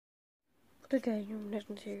Okay, next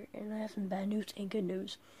one's here, and I have some bad news and good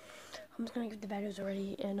news. I'm just gonna give the bad news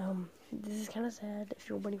already, and this is kind of sad if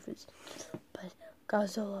you're waiting for this, but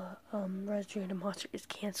Godzilla, Rise of the Monster is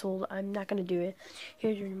canceled. I'm not gonna do it.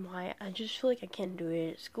 Here's the reason why. I just feel like I can't do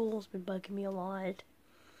it. School's been bugging me a lot,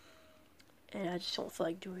 and I just don't feel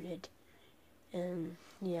like doing it. And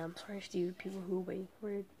yeah, I'm sorry to you people who wait for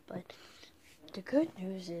it, but the good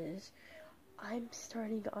news is I'm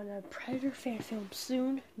starting on a Predator fan film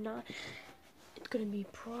soon. It's gonna be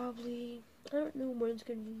probably, I don't know when it's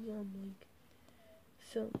gonna be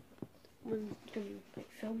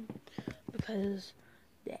film because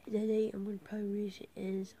the date I'm gonna probably release it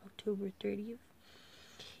is October 30th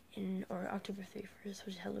or October 31st,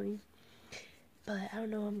 which is Halloween. But I don't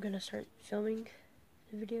know, I'm gonna start filming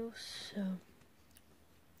the videos, so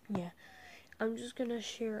yeah. I'm just gonna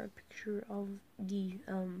share a picture of the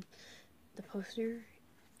poster,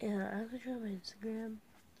 and I'm gonna show it on my Instagram.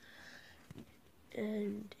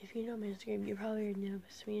 And if you know my Instagram, you probably already know,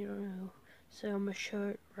 but some of you don't know. So I'm gonna show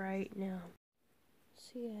it right now.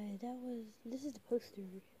 So yeah, this is the poster,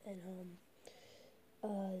 and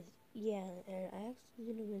yeah, and I actually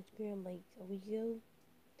did it on Instagram like a week ago.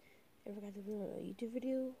 I forgot to put on a YouTube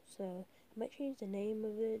video, so I might change the name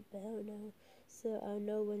of it, but I don't know. So I'll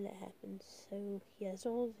know when that happens. So yeah, that's the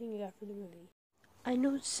only thing I got for the movie. I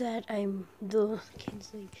know it's sad I'm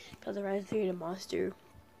canceling because of Rise of the Monster,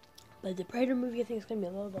 but the Predator movie I think is gonna be a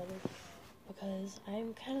little better because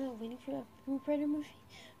I'm kind of waiting for that new Predator movie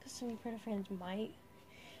because some Predator fans might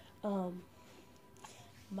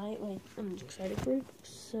like, I'm excited for it.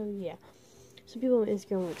 So yeah, some people on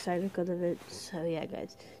Instagram were excited because of it. So yeah,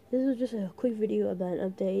 guys, this was just a quick video about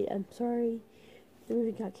an update. I'm sorry the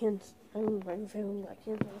movie got canceled. I'm film got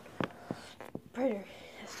canceled. Predator.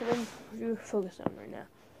 That's the one we're focused on right now.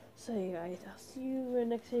 So yeah, guys, I'll see you in the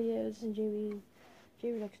next video. This is Jamie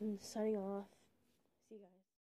Reduction signing off.